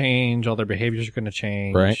going to change, all their behaviors are going to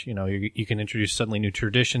change. Right. You can introduce suddenly new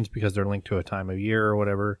traditions because they're linked to a time of year or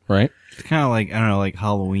whatever. Right. It's kind of like, I don't know, like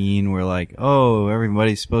Halloween where like, oh,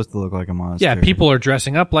 everybody's supposed to look like a monster. Yeah, people are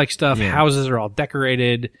dressing up like stuff. Yeah. Houses are all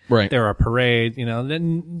decorated. Right. There are parades,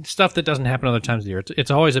 then stuff that doesn't happen other times of the year. It's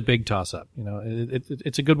always a big toss-up.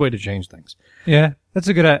 It's a good way to change things. Yeah, that's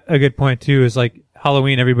a good point too. Is like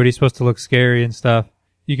Halloween, everybody's supposed to look scary and stuff.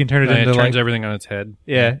 You can turn it into turns everything on its head.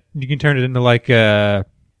 Yeah, you can turn it into like a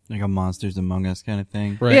Monsters Among Us kind of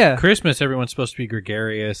thing. Right. Yeah. Christmas, everyone's supposed to be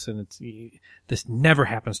gregarious, and this never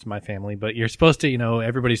happens to my family, but you're supposed to,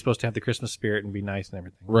 everybody's supposed to have the Christmas spirit and be nice and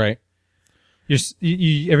everything. Right.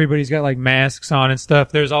 Everybody's got like masks on and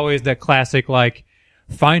stuff. There's always that classic like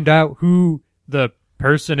find out who the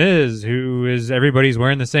person is who is everybody's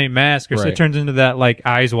wearing the same mask, or so Right. it turns into that like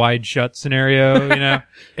eyes wide shut scenario,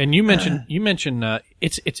 And you mentioned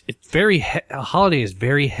it's very a holiday is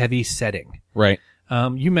very heavy setting. Right.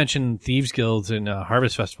 You mentioned Thieves Guilds and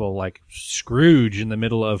Harvest Festival, like Scrooge in the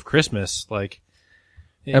middle of Christmas, like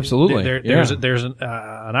Absolutely. There's an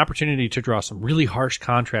opportunity to draw some really harsh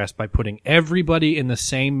contrast by putting everybody in the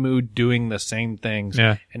same mood doing the same things.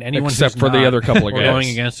 Yeah. And anyone Except who's for the not, other couple of or guys. going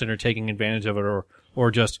against it or taking advantage of it or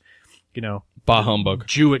just, Bah humbug.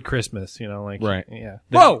 Jew at Christmas, Right. Yeah.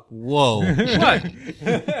 Whoa! What?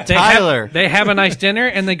 Tyler. They have a nice dinner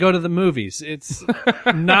and they go to the movies. It's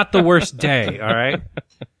not the worst day, all right?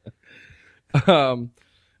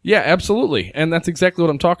 Yeah, absolutely. And that's exactly what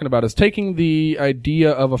I'm talking about, is taking the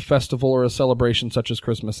idea of a festival or a celebration such as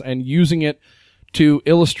Christmas and using it to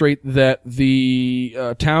illustrate that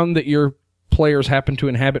the town that your players happen to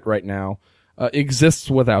inhabit right now exists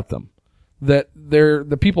without them. That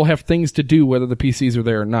the people have things to do whether the PCs are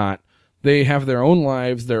there or not. They have their own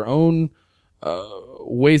lives, their own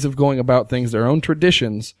ways of going about things, their own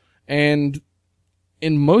traditions, and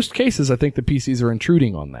in most cases, I think the PCs are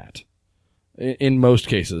intruding on that. In most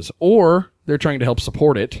cases. Or they're trying to help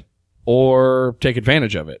support it, or take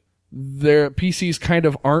advantage of it. Their PCs kind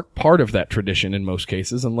of aren't part of that tradition in most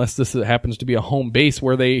cases, unless this happens to be a home base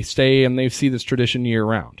where they stay and they see this tradition year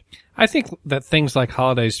round. I think that things like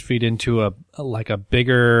holidays feed into a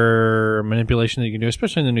bigger manipulation that you can do,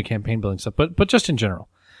 especially in the new campaign building stuff, but just in general.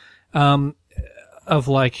 Of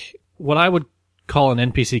like what I would call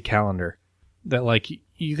an NPC calendar. That like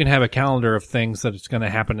you can have a calendar of things that it's going to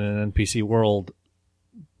happen in an NPC world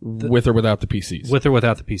With or without the PCs. with or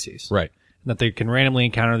without the PCs. Right. That they can randomly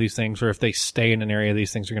encounter these things, or if they stay in an area,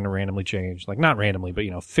 these things are going to randomly change. Like not randomly, but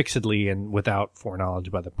fixedly and without foreknowledge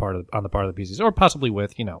on the part of the PCs, or possibly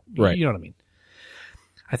with, Right. You know what I mean.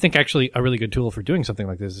 I think actually a really good tool for doing something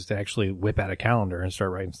like this is to actually whip out a calendar and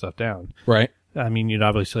start writing stuff down. Right. I mean, you'd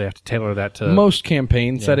obviously have to tailor that to Most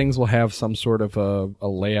campaign settings will have some sort of a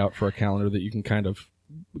layout for a calendar that you can kind of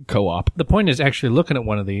co-op. The point is actually looking at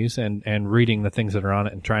one of these and reading the things that are on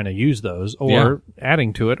it and trying to use those, or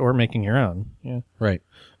adding to it, or making your own. Yeah. Right.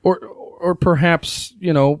 Or perhaps,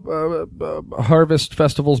 Harvest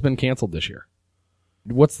Festival's been canceled this year.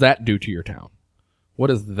 What's that do to your town? What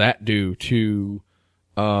does that do to,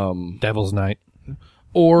 Devil's Night.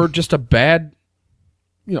 or just a bad,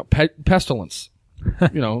 pestilence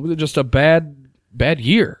just a bad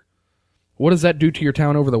year. What does that do to your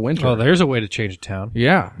town over the winter? Oh, there's a way to change a town.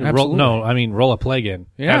 Yeah, absolutely. Roll a plague in.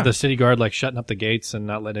 Yeah. Have the city guard shutting up the gates and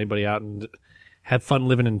not letting anybody out, and have fun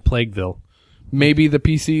living in Plagueville. Maybe the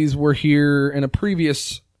PCs were here in a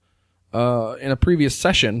previous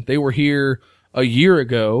session. They were here a year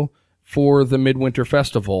ago for the Midwinter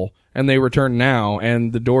Festival, and they return now,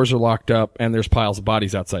 and the doors are locked up, and there's piles of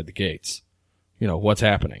bodies outside the gates. What's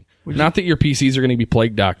happening? Not that your PCs are going to be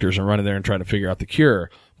plague doctors and running there and trying to figure out the cure,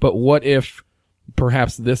 but what if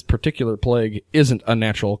perhaps this particular plague isn't a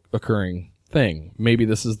natural occurring thing? Maybe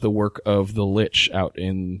this is the work of the Lich out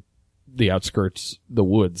in the outskirts, the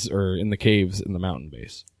woods, or in the caves in the mountain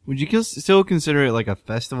base. Would you still consider it like a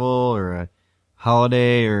festival or a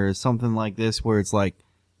holiday or something like this, where it's like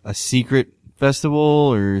a secret festival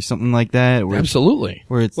or something like that? Absolutely.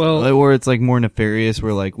 Where it's like more nefarious,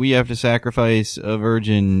 where like we have to sacrifice a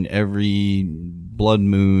virgin every blood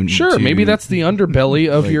moon. Sure, maybe that's the underbelly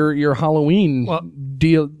of your Halloween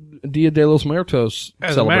Dia de los Muertos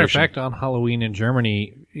As celebration. a matter of fact, on Halloween in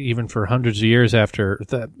Germany, even for hundreds of years after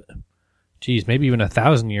maybe even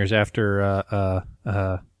 1,000 years after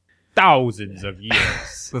Thousands of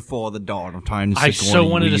years. before the dawn of time. I so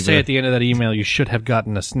wanted to say at the end of that email, you should have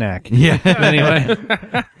gotten a snack. Yeah.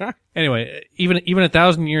 Anyway, even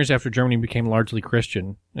 1,000 years after Germany became largely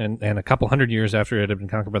Christian, and a couple hundred years after it had been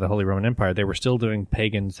conquered by the Holy Roman Empire, they were still doing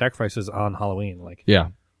pagan sacrifices on Halloween. Yeah.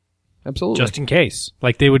 Absolutely. Just in case.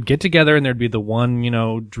 They would get together and there'd be the one,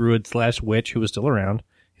 druid / witch who was still around,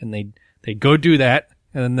 and they'd go do that.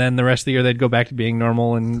 And then the rest of the year, they'd go back to being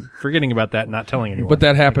normal and forgetting about that and not telling anyone. But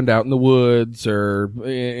that happened out in the woods or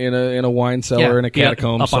in a wine cellar, in a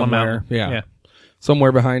catacomb up somewhere. on a mountain. Yeah.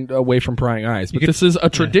 Somewhere away from prying eyes. But this is a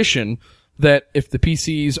tradition that if the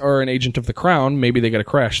PCs are an agent of the crown, maybe they got to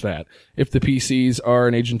crash that. If the PCs are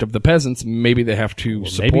an agent of the peasants, maybe they have to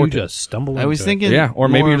support maybe you it. just stumble into I was it. thinking, Or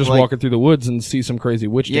maybe more you're of just walking through the woods and see some crazy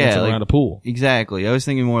witch dancing around a pool. Exactly. I was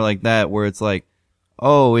thinking more like that, where it's like,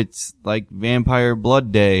 oh, it's like Vampire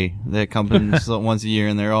Blood Day that comes once a year,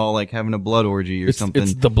 and they're all like having a blood orgy or something.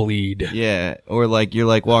 It's the bleed. Yeah, or like you're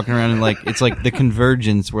like walking around and like it's like the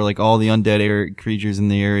convergence, where like all the undead creatures in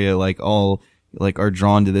the area all like are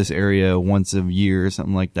drawn to this area once a year or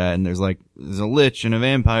something like that. And there's a lich and a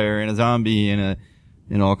vampire and a zombie and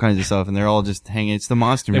all kinds of stuff, and they're all just hanging. It's the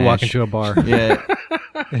monster They mash. walk into a bar. Yeah.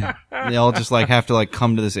 They all just have to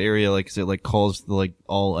come to this area, 'cause it calls the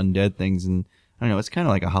all undead things, and I don't know. It's kind of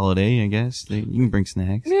like a holiday, I guess. You can bring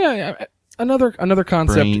snacks. Yeah. Another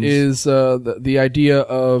concept Brains. is the idea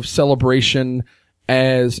of celebration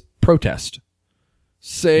as protest.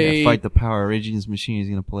 Say Fight the power. Rage Against the Machine is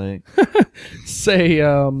gonna play. say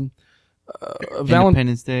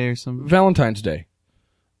Independence Day or something. Valentine's Day.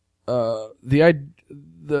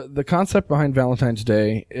 The concept behind Valentine's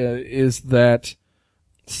Day is that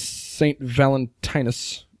Saint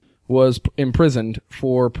Valentinus was imprisoned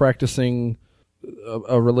for practicing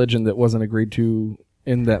a religion that wasn't agreed to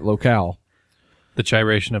in that locale. The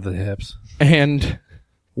gyration of the hips. And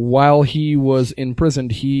while he was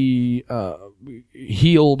imprisoned, he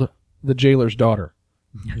healed the jailer's daughter.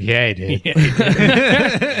 Yeah, he did.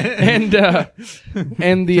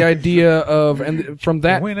 And the idea of, and from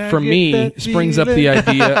that, for me, springs up the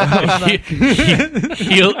idea of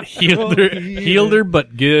healed her,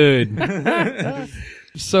 but good.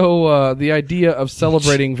 So the idea of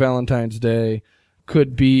celebrating Valentine's Day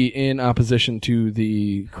could be in opposition to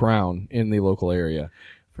the crown in the local area.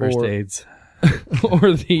 First Or- aids.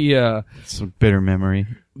 Or the It's a bitter memory.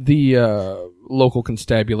 local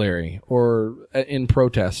constabulary, or in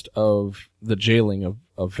protest of the jailing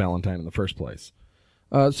of Valentine in the first place.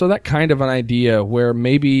 So that kind of an idea where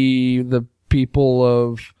maybe the people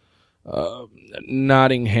of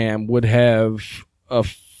Nottingham would have a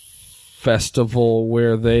festival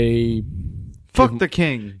where they Fuck the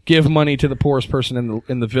king. give money to the poorest person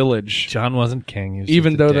in the village, John wasn't king. He was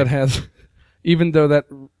even just a though dick. even though that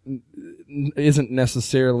isn't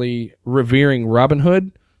necessarily revering Robin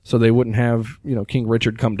Hood, so they wouldn't have King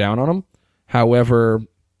Richard come down on them. However,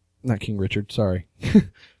 not King Richard, sorry,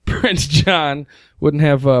 Prince John wouldn't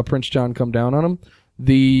have Prince John come down on him.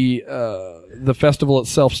 The festival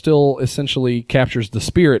itself still essentially captures the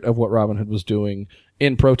spirit of what Robin Hood was doing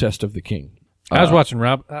in protest of the king. I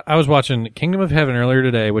was watching Kingdom of Heaven earlier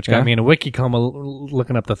today, which got Yeah? me in a wiki coma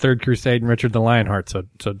looking up the Third Crusade and Richard the Lionheart. So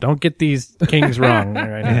don't get these kings wrong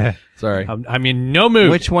right now. Sorry. I'm in no mood.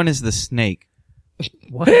 Which one is the snake?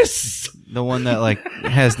 This? The one that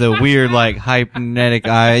has the weird hypnotic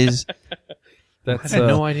eyes. That's I had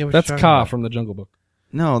no idea what that's you're talking Ka about. from the Jungle Book.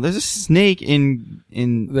 No, there's a snake in.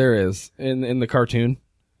 There is in the cartoon.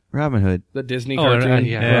 Robin Hood. The Disney Oh, cartoon.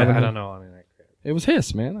 yeah. Robin I Hood. don't know. I mean, It was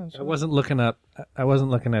his, man. I wasn't looking up. I wasn't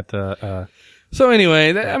looking at the. So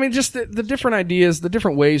anyway, I mean, just the different ideas, the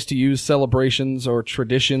different ways to use celebrations or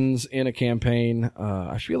traditions in a campaign.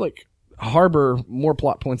 I feel like harbor more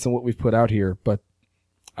plot points than what we've put out here, but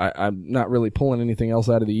I'm not really pulling anything else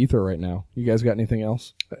out of the ether right now. You guys got anything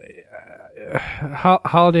else?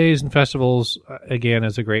 Holidays and festivals, again,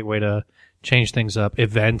 is a great way to change things up.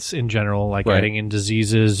 Events in general, like Right. adding in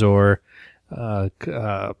diseases or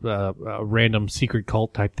random secret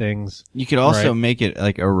cult type things. You could also Right. make it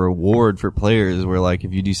like a reward for players where like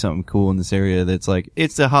if you do something cool in this area that's like,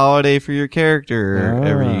 it's a holiday for your character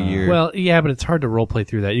every year. Well, yeah, but it's hard to role play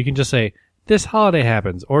through that. You can just say, this holiday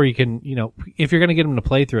happens. Or you can, if you're going to get them to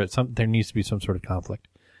play through it, there needs to be some sort of conflict.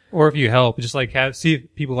 Or if you help, just like see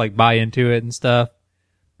if people like buy into it and stuff.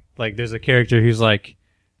 Like there's a character who's like,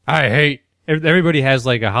 I hate. Everybody has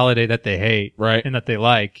like a holiday that they hate, Right. and that they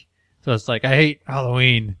like. So it's like I hate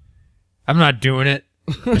Halloween. I'm not doing it.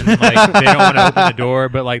 And like they don't want to open the door,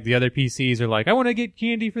 but like the other PCs are like, I want to get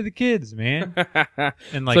candy for the kids, man.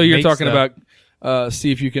 And like so you're make talking stuff. about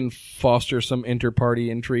see if you can foster some inter-party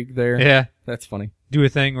intrigue there. Yeah, That's funny. do a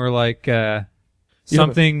thing where like You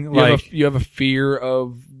something have you like have a fear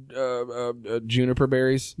of juniper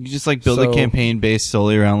berries. you just like build so- a campaign based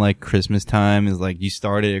solely around like Christmas time is like you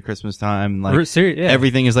started at Christmas time and like yeah.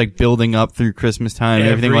 everything is like building up through Christmas time and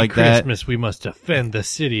everything like Christmas, we must defend the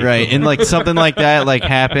city. that. Right. And like something like that like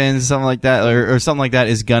happens, something like that or something like that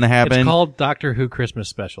is gonna happen. It's called Doctor Who Christmas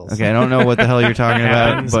specials. Okay, I don't know what the hell you're talking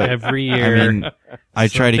about, Happens but every year. I mean, I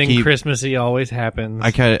try to Something keep Christmassy always happens.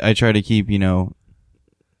 I try to keep,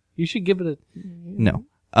 You should give it a. no.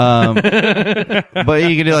 But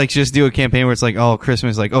you could like just do a campaign where it's like, oh,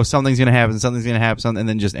 Christmas, like, oh, something's gonna happen, and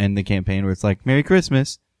then just end the campaign where it's like, Merry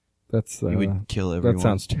Christmas. That's You would kill everyone. that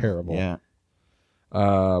sounds terrible. Yeah.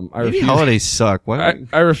 I Maybe refuse. holidays suck. Why?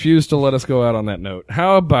 I refuse to let us go out on that note.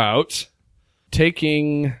 How about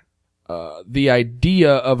taking the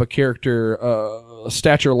idea of a character, a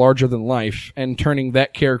stature larger than life, and turning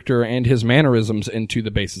that character and his mannerisms into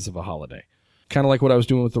the basis of a holiday? Kind of like what I was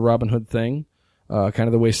doing with the Robin Hood thing. Kind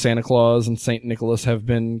of the way Santa Claus and Saint Nicholas have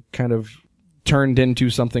been kind of turned into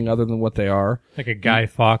something other than what they are. like a Guy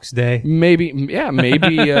Fawkes Day. Maybe,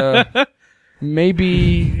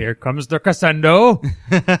 maybe Here comes the crescendo.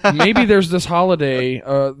 maybe there's this holiday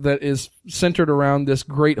that is centered around this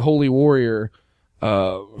great holy warrior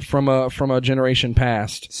from a generation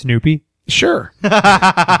past. Snoopy. Sure.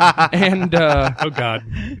 And Oh God!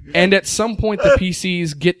 and at some point the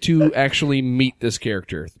PCs get to actually meet this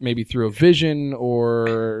character, maybe through a vision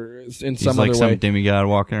or in He's some like other some way. demigod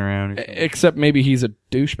walking around. Or something. Except maybe he's a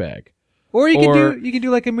douchebag. Or Or- you can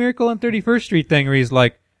do like a Miracle on 31st Street thing where he's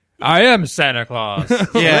like, I am Santa Claus.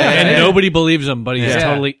 And nobody believes him, but he's Yeah.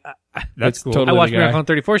 totally. That's It's cool. totally- I watched the guy. Miracle on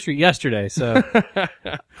 34th Street yesterday, so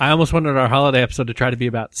I almost wanted our holiday episode to try to be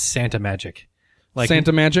about Santa magic. Like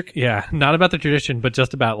Santa magic. Yeah, not about the tradition, but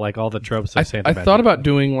just about like all the tropes of I Santa magic. thought about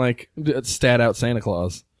doing like stat out Santa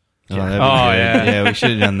Claus. Oh, that'd be Oh, good. yeah. Yeah, we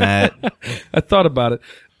should have done that. I thought about it.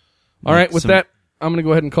 All right, with Some- that, I'm going to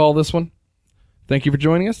go ahead and call this one. Thank you for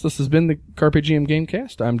joining us. This has been the Carpe Diem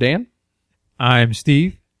Gamecast. I'm Dan. I'm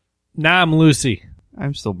Steve. Nah, I'm Lucy.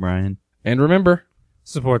 I'm still Brian. And remember,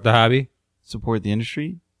 Support the hobby. Support the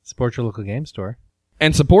industry. Support your local game store.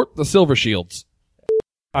 and support the Silver Shields.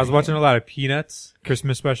 I was watching a lot of Peanuts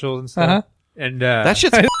Christmas specials and stuff. Uh-huh. And That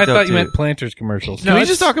shit's I fucked up, thought you too. meant Planters commercials. Can we it's-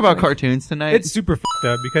 just talk about cartoons tonight? it's super fucked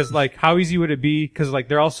up because like how easy would it be? Because like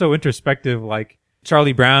they're all so introspective. Like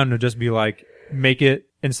Charlie Brown would just be like, make it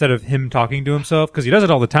instead of him talking to himself because he does it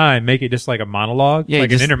all the time. Make it just like a monologue, Yeah, like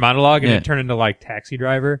just- an inner monologue, and yeah. it turn into like Taxi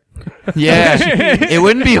Driver. yeah, it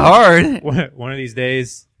wouldn't be hard. One of these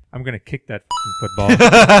days, I'm gonna kick that fucking football.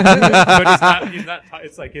 But he's not.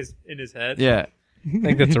 It's like in his head. Yeah. I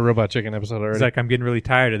think that's a Robot Chicken episode already. It's like I'm getting really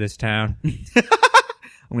tired of this town.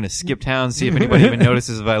 I'm gonna skip town, see if anybody even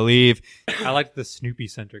notices if I leave. I liked the Snoopy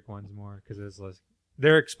centric ones more because it was like,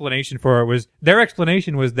 their explanation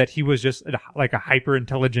was that he was just like a hyper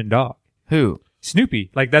intelligent dog. Who?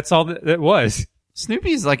 Snoopy, like that's all that was.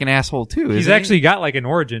 Snoopy's like an asshole too. He's isn't actually got like an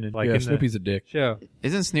origin in like Yeah, in Snoopy's a dick. the show.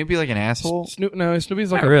 Isn't Snoopy like an asshole?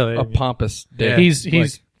 Snoopy's like Not really. a pompous dick.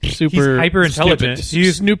 he's super hyper intelligent.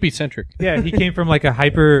 He's- Snoopy centric. Yeah, he came from like a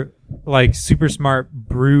hyper like super smart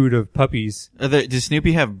brood of puppies. Does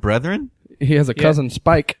Snoopy have brethren? He has a cousin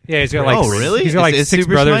Spike. Yeah, he's got like Oh, really? He's got like Is 6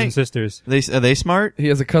 Super brothers Smite? and sisters. Are they smart? He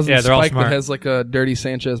has a cousin Yeah, they're all Spike that smart. has like a dirty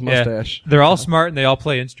Sanchez Yeah, mustache. they're all smart and they all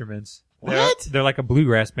play instruments. What? They're like a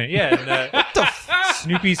bluegrass band. Yeah. And,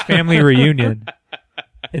 Snoopy's family reunion.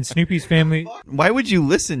 And Snoopy's family. Why would you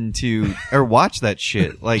listen to or watch that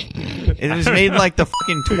shit? Like, it was made in like the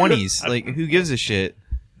fucking 20s. Like, who gives a shit?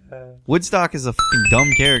 Woodstock is a fucking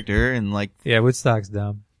dumb character, and like, Yeah, Woodstock's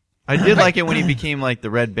dumb. I did like it when he became like the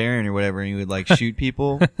Red Baron or whatever, and he would like shoot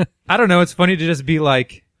people. I don't know. It's funny to just be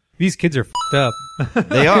like, these kids are fucked up.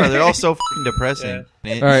 They are. They're all so fucking depressing.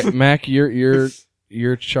 All right, Mac, your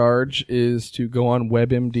charge is to go on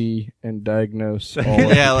WebMD and diagnose all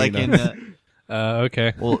Yeah, of like the in. peanuts.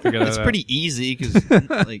 Okay. Well, Figure that it's out. pretty easy because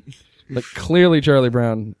like But clearly Charlie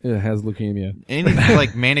Brown has leukemia. anything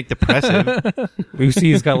like manic depressive.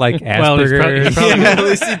 Lucy's got like Well, he's Asperger's. Yeah,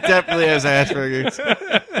 Lucy definitely has Asperger's.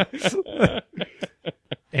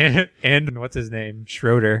 and what's his name?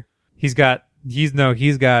 Schroeder. He's got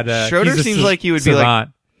Schroeder he's a seems like he would be like.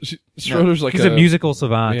 savant. Schroeder's like He's a musical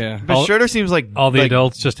savant. Yeah. But Schroeder seems like All the like,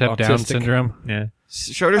 adults just have Down autistic. syndrome. Yeah.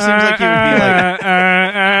 Schroeder seems like he would be like.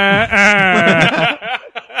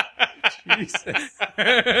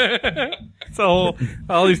 So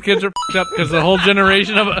all these kids are f***ed up because a whole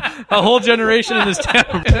generation in this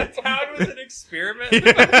town. Town was an experiment.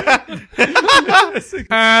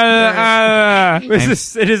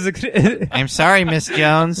 I'm sorry, Miss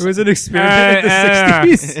Jones. It was an experiment in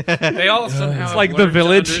the 60s. They all somehow It's like have The learned to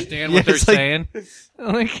Village. understand Yeah, what they're it's like- saying.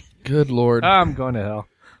 Like, Good Lord. I'm going to hell.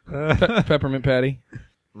 Peppermint Patty.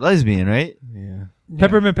 Lesbian, right? Yeah.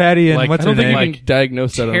 Peppermint Patty and Like, what's I don't her think name? you can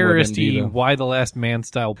diagnose that on Terroristy, WebMD, though. Why the Last Man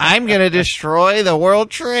style. I'm gonna destroy the World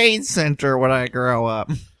Trade Center when I grow up.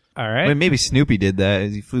 All right. Well, maybe Snoopy did that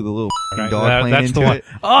as he flew the little fucking dog plane that's into the one. it.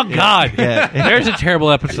 Oh, God. Yeah. There's a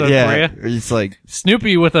terrible episode for Yeah, you. it's like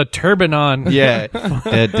Snoopy with a turban on. yeah.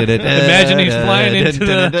 Imagine he's flying into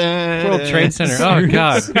the World Trade Center. Oh,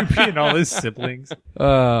 God. Snoopy and all his siblings.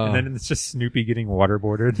 Oh. And then it's just Snoopy getting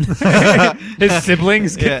waterboarded. His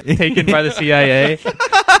siblings get Yeah. taken by the CIA.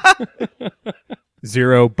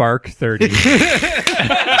 0 Bark 30.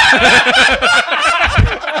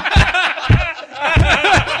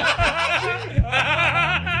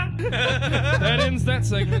 That ends that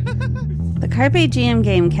segment. The Carpe Diem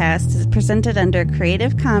Gamecast is presented under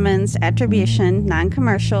Creative Commons Attribution,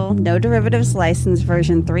 Non-Commercial, No Derivatives License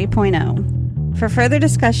version 3.0. For further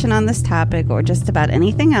discussion on this topic or just about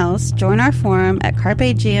anything else, join our forum at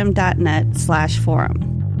carpegm.net/forum.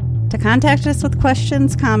 To contact us with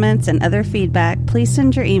questions, comments, and other feedback, please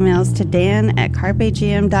send your emails to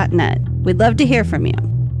dan@carpegm.net. We'd love to hear from you.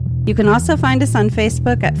 You can also find us on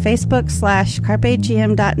Facebook at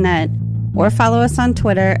facebook.com/carpegm.net or follow us on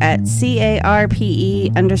Twitter at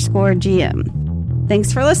CARPE_GM.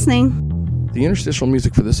 Thanks for listening. The interstitial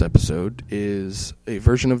music for this episode is a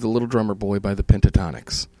version of The Little Drummer Boy by the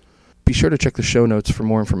Pentatonics. Be sure to check the show notes for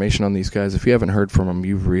more information on these guys. If you haven't heard from them,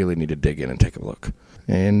 you really need to dig in and take a look.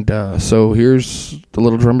 And so here's The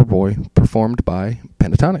Little Drummer Boy, performed by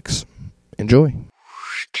Pentatonics. Enjoy.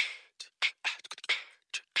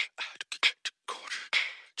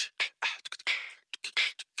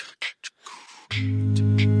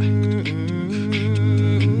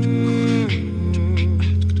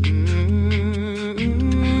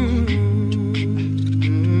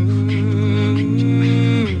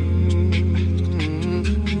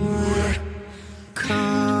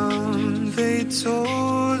 Come, they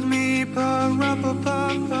told me,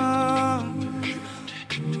 pa-ra-pa-pa-pa.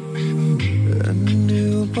 A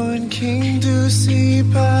newborn king to see,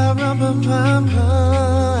 pa-ra-pa-pa-pa.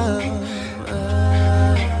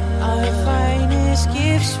 Our finest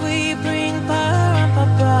gifts we bring,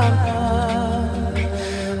 pa-ra-pa-pa-pa,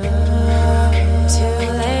 to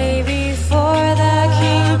lay before the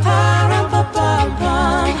king,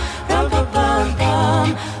 pa-ra-pa-pa-pum, rum-pa-pum-pum,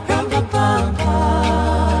 rum-pa-pum-pum.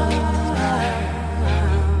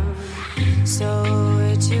 So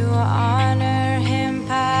to honor him,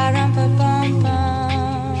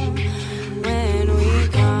 pa-rum-pa-pum-pum, when we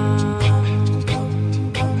come.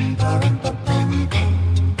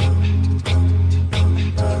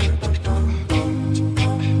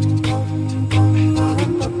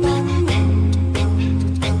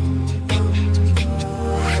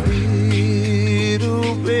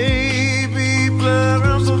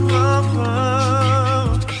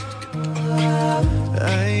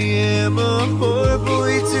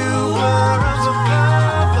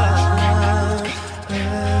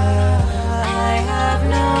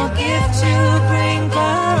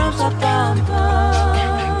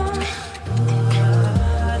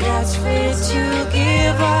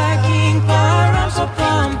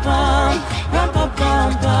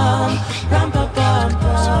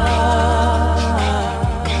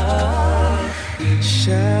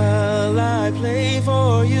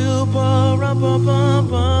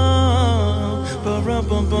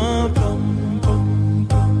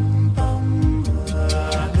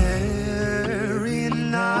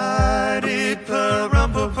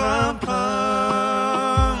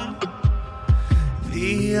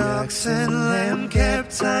 ox and lamb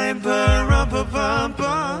kept time,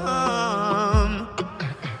 ba-rum-pa-bum-bum.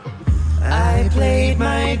 I played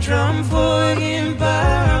my drum for him,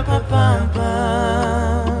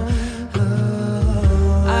 ba-rum-pa-bum-bum.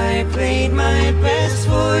 I played my best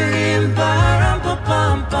for him,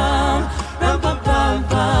 ba-rum-pa-bum-bum,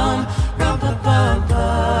 rum-pa-bum-bum,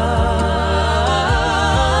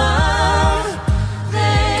 rum-pa-bum-bum.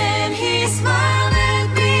 Then he smiled at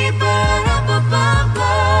me,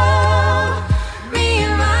 ba-rum-pa-bum-bum, me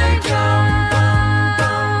and my drum.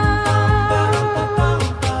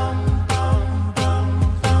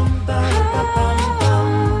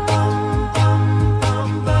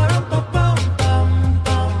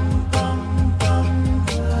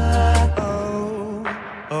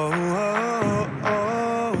 Oh, oh,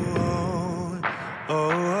 oh, oh, oh,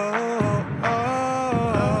 oh.